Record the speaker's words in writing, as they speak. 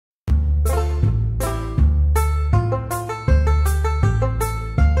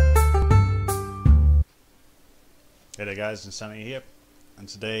G'day guys, Insanity here, and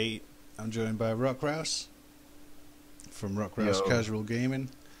today I'm joined by RockRouse from RockRouse Casual Gaming.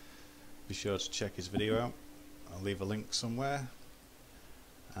 Be sure to check his video out. I'll leave a link somewhere.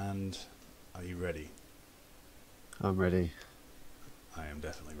 And are you ready? I'm ready. I am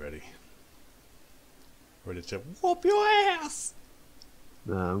definitely ready. Ready to whoop your ass!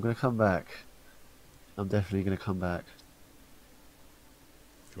 No, I'm gonna come back. I'm definitely gonna come back.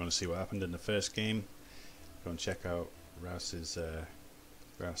 If you want to see what happened in the first game, go and check out Rouse's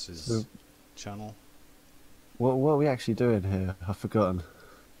channel. What are we actually doing here? I've forgotten.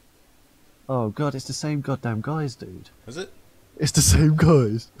 Oh god, it's the same goddamn guys, dude. Is it? It's the same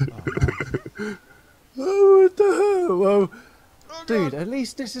guys. Oh, Oh, what the hell? Well, oh, dude, at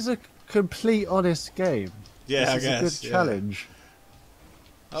least this is a complete honest game. yeah, this I is guess. a good challenge.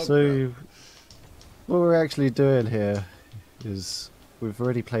 Oh, So, what we're actually doing here is we've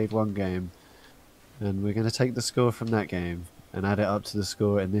already played one game, and we're going to take the score from that game and add it up to the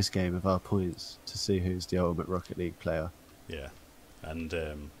score in this game of our points to see who's the ultimate Rocket League player. yeah, and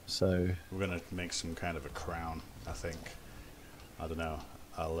So we're gonna make some kind of a crown. I think. I don't know.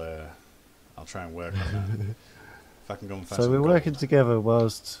 I'll try and work on that. If I can go and find so some we're gold. working together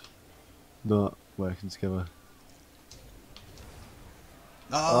whilst not working together.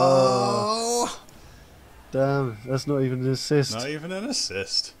 Oh! Damn, that's not even an assist. Not even an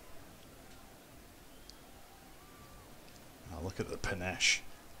assist. Oh, look at the panache.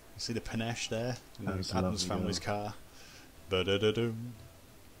 You see the panache there? You know, That's a Adam's lovely family's girl. car. Ba-da-da-doom.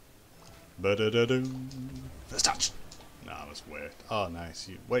 Ba-da-da-doom. First touch! No, that's weird. Oh, nice.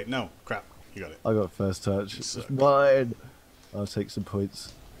 Wait, no. Crap. You got it. I got first touch. You It's suck. mine. I'll take some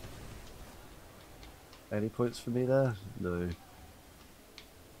points. Any points for me there? No.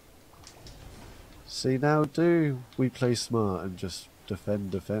 See, now do we play smart and just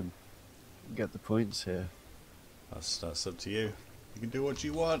defend. Get the points here. That's up to you. You can do what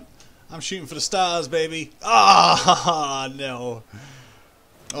you want. I'm shooting for the stars, baby. Ah, no.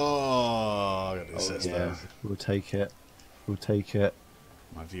 Oh, I got the assist there. We'll take it. We'll take it.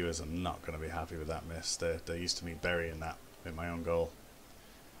 My viewers are not going to be happy with that miss. They're used to me burying that in my own goal.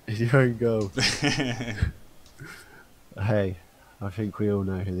 Your own goal. Hey, I think we all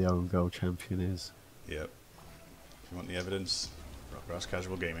know who the own goal champion is. Yep. If you want the evidence, RockRouse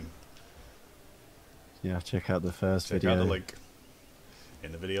Casual Gaming. Yeah, check out the first Check video. out the link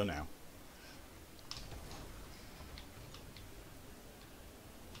in the video now.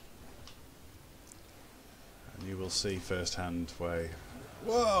 And you will see firsthand why.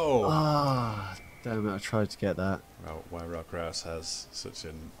 Whoa! Ah, damn it! I tried to get that. Well, why RockRouse has such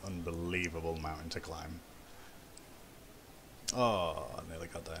an unbelievable mountain to climb. Oh, I nearly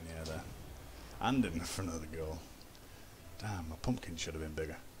got that in the air there. And in front of the goal. Damn, my pumpkin should have been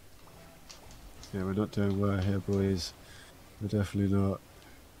bigger. Yeah, we're not doing well here, boys. We're definitely not.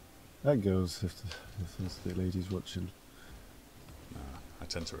 And girls, if there's the ladies watching. No, I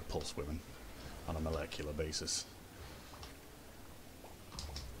tend to repulse women on a molecular basis.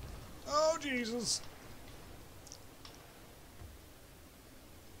 Oh, Jesus!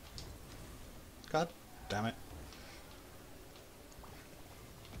 God damn it.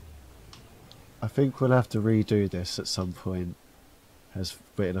 I think we'll have to redo this at some point, as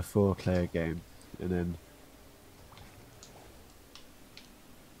we're in a 4-player game, and then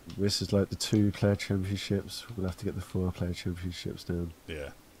this is like the 2-player championships. We'll have to get the 4-player championships down. Yeah.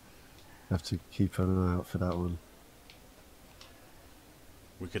 Have to keep an eye out for that one.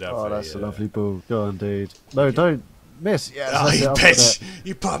 We could have Oh, that's a uh, lovely ball. Go on, dude. No, don't miss. Yes, Oh, that's you it, I've got bitch! it.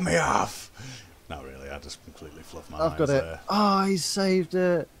 You put me off! Not really, I just completely fluffed my I've lines got it. there. Oh, he saved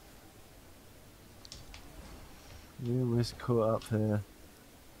it. We almost caught up here.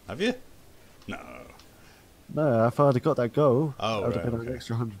 Have you? No. No, if I'd have got that goal, Oh, I would right, have been okay. an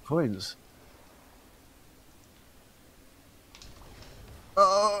extra 100 points.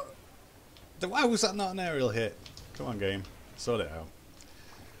 Why was that not an aerial hit? Come on, game. Sort it out.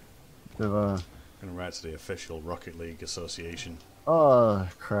 Never. I'm going to write to the official Rocket League Association. Oh,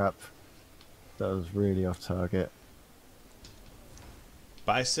 crap. That was really off target.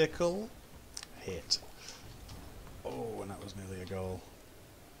 Bicycle hit. Oh, and that was nearly a goal.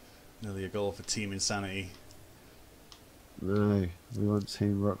 Nearly a goal for Team Insanity. No, we want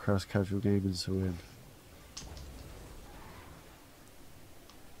Team RockRouse Casual Gaming to win.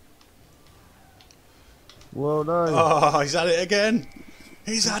 Whoa, no. Oh, he's at it again.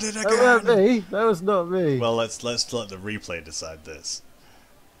 He's at it That wasn't again. me. That was not me. Well, let's let the replay decide this.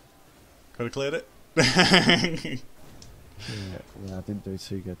 Could have cleared it. Yeah, I didn't do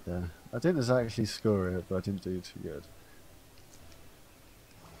too good there. I didn't actually score it, but I didn't do too good.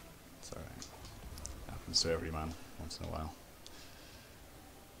 It's alright. Happens to every man. once in a while.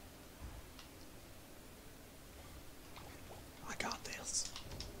 I got this.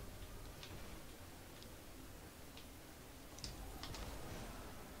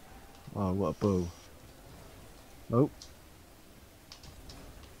 Oh, what a bull. Oh.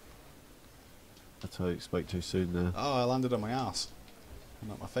 I totally spoke too soon there. Oh, I landed on my ass.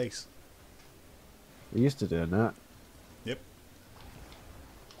 Not my face. We're used to doing that. Yep.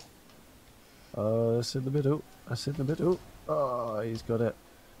 Oh, that's in the middle. That's in the middle. Oh, he's got it.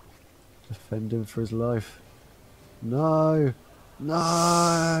 Defending for his life. No! No!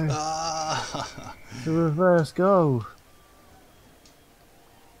 Ah! The reverse goal.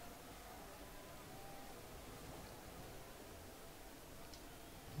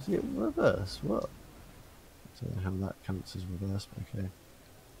 Is it reverse? What? I don't know how that counts as reverse, but okay.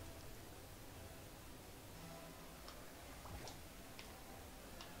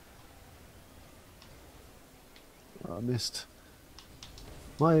 Oh, I missed.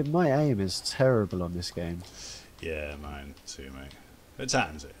 My aim is terrible on this game. Yeah, mine too, mate. At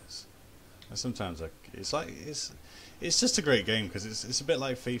times it is. And sometimes it's just a great game because it's a bit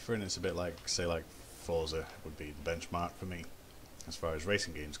like FIFA and it's a bit like, say, like Forza would be the benchmark for me as far as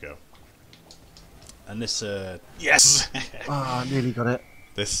racing games go. And this yes. Ah, I nearly got it.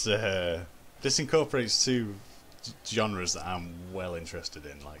 This incorporates two genres that I'm well interested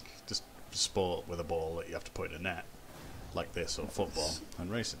in, like just sport with a ball that you have to put in a net, like this, or football,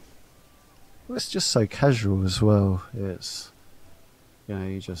 and racing. Well, it's just so casual as well. It's, you know,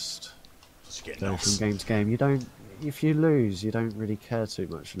 you just go from game to game. You don't, if you lose, you don't really care too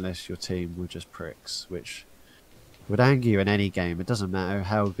much unless your team were just pricks, which would anger you in any game. It doesn't matter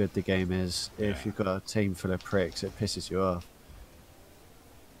how good the game is. If you've got a team full of pricks, it pisses you off.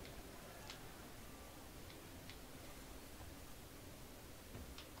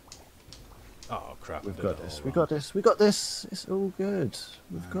 Oh crap! We've got this. We got this. We got this. It's all good.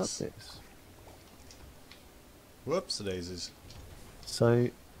 We've got this. Whoops, the daisies. So,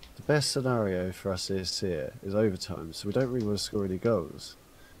 the best scenario for us is overtime. So we don't really want to score any goals.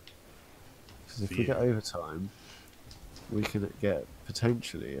 Because if we get overtime, we can get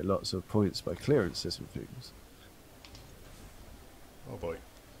potentially lots of points by clearances and things. Oh boy!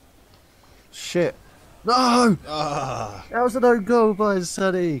 Shit! No! Ah! That was an own goal by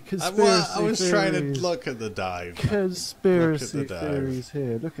Sonny. Conspiracy I was theories. trying to look at the dive. Conspiracy theories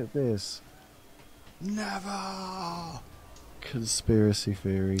here. Look at this. Never. Conspiracy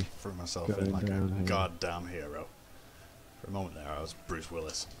theory. Threw myself in like a goddamn hero. For a moment there, I was Bruce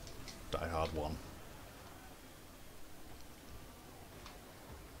Willis. Die Hard 1.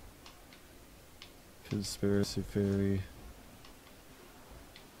 Conspiracy theory.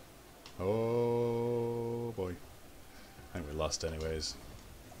 Oh boy. I think we lost anyways.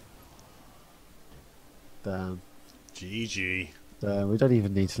 Damn. GG. Damn, we don't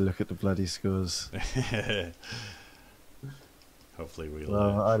even need to look at the bloody scores. Hopefully we'll.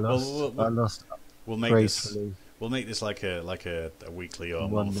 Well, I lost. I lost. We'll make gracefully. this. We'll make this like a weekly or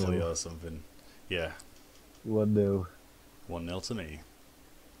 1-0. monthly or something. Yeah. 1-0. 1-0 to me.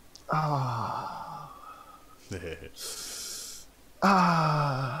 Ah.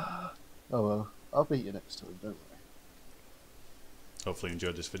 Ah. Oh well. I'll beat you next time. Don't worry. Hopefully you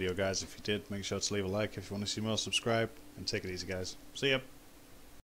enjoyed this video, guys. If you did, make sure to leave a like. If you want to see more, subscribe. And take it easy, guys. See ya.